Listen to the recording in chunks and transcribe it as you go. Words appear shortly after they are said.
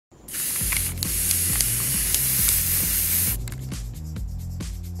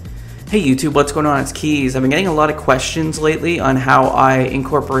Hey YouTube, what's going on? It's Keys. I've been getting a lot of questions lately on how I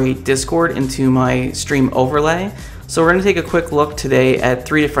incorporate Discord into my stream overlay. So we're going to take a quick look today at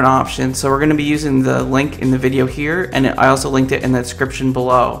 3 different options. So we're going to be using the link in the video here, and I also linked it in the description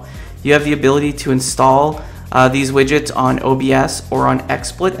below. You have the ability to install these widgets on OBS or on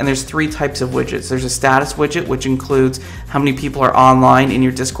XSplit, and there's 3 types of widgets. There's a status widget, which includes how many people are online in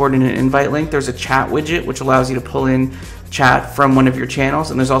your Discord in an invite link. There's a chat widget, which allows you to pull in chat from one of your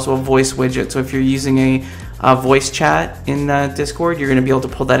channels, and there's also a voice widget. So if you're using a voice chat in Discord, you're going to be able to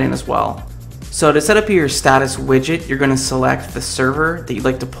pull that in as well. So to set up your status widget, you're going to select the server that you'd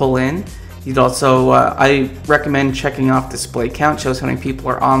like to pull in. You'd also, I recommend checking off display count, shows how many people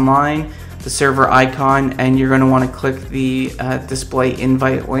are online, the server icon, and you're going to want to click the display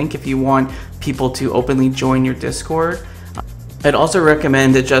invite link if you want people to openly join your Discord. I'd also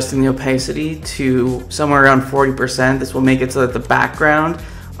recommend adjusting the opacity to somewhere around 40%. This will make it so that the background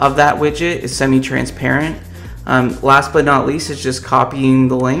of that widget is semi-transparent. Last but not least is just copying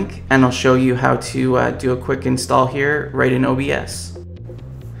the link, and I'll show you how to do a quick install here right in OBS.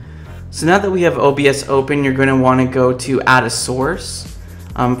 So now that we have OBS open, you're going to want to go to add a source.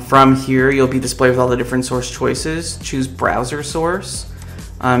 From here, you'll be displayed with all the different source choices. Choose browser source.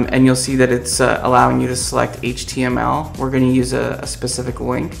 And you'll see that it's allowing you to select HTML. We're going to use a specific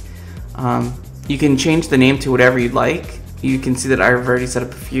link. You can change the name to whatever you'd like. You can see that I've already set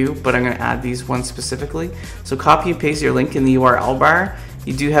up a few, but I'm going to add these ones specifically. So copy and paste your link in the URL bar.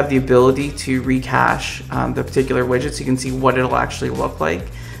 You do have the ability to recache the particular widget so you can see what it'll actually look like.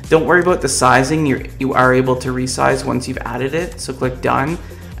 Don't worry about the sizing. You are able to resize once you've added it. So click done,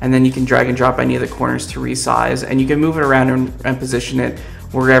 and then you can drag and drop any of the corners to resize, and you can move it around and position it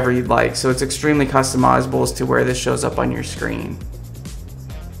wherever you'd like. So it's extremely customizable as to where this shows up on your screen.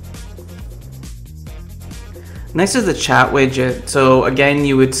 Next is the chat widget. So again,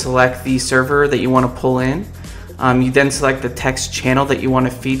 you would select the server that you want to pull in. You then select the text channel that you want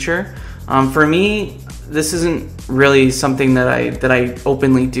to feature. For me, this isn't really something that I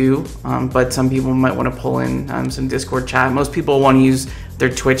openly do, but some people might want to pull in some Discord chat. Most people want to use their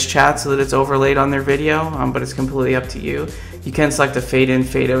Twitch chat so that it's overlaid on their video, but it's completely up to you. You can select a fade in,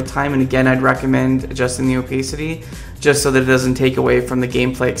 fade out time, and again, I'd recommend adjusting the opacity just so that it doesn't take away from the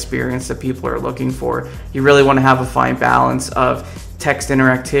gameplay experience that people are looking for. You really want to have a fine balance of text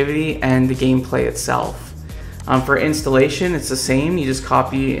interactivity and the gameplay itself. For installation, it's the same. You just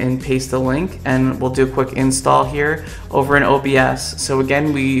copy and paste the link, and we'll do a quick install here over in OBS. So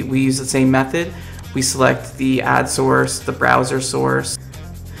again, we use the same method. We select the ad source, the browser source.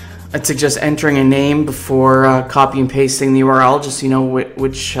 I'd suggest entering a name before copy and pasting the URL, just so you know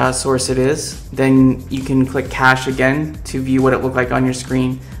which source it is. Then you can click cache again to view what it looked like on your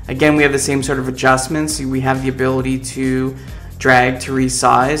screen. Again, we have the same sort of adjustments. We have the ability to drag to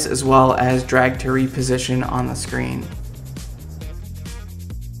resize as well as drag to reposition on the screen.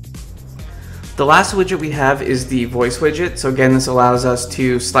 The last widget we have is the voice widget. So again, this allows us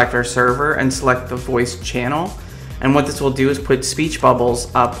to select our server and select the voice channel. And what this will do is put speech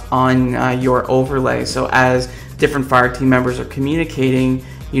bubbles up on your overlay. So as different fire team members are communicating,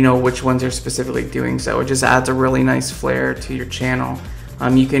 you know which ones are specifically doing so. It just adds a really nice flair to your channel.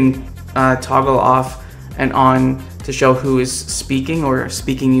 You can toggle off and on to show who is speaking or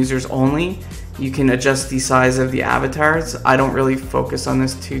speaking users only. You can adjust the size of the avatars. I don't really focus on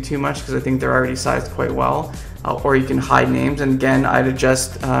this too much because I think they're already sized quite well. Or you can hide names, and again, I'd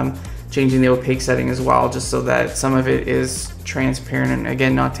adjust changing the opaque setting as well, just so that some of it is transparent and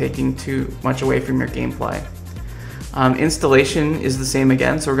again, not taking too much away from your gameplay. Installation is the same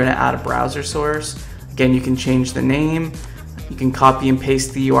again, so we're going to add a browser source. Again, you can change the name. You can copy and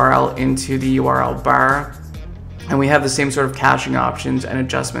paste the URL into the URL bar. And we have the same sort of caching options and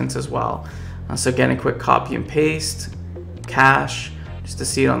adjustments as well. So again, a quick copy and paste, cache, just to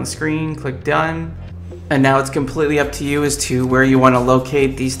see it on the screen, click done. And now it's completely up to you as to where you want to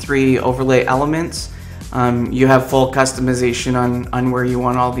locate these 3 overlay elements. You have full customization on where you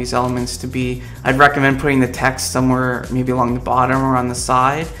want all these elements to be. I'd recommend putting the text somewhere maybe along the bottom or on the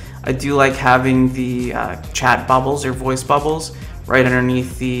side. I do like having the chat bubbles or voice bubbles right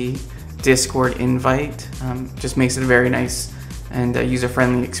underneath the Discord invite. Just makes it a very nice and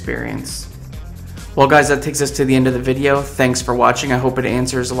user-friendly experience. Well guys, that takes us to the end of the video. Thanks for watching. I hope it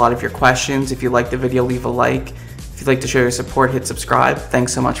answers a lot of your questions. If you liked the video, leave a like. If you'd like to show your support, hit subscribe.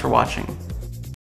 Thanks so much for watching.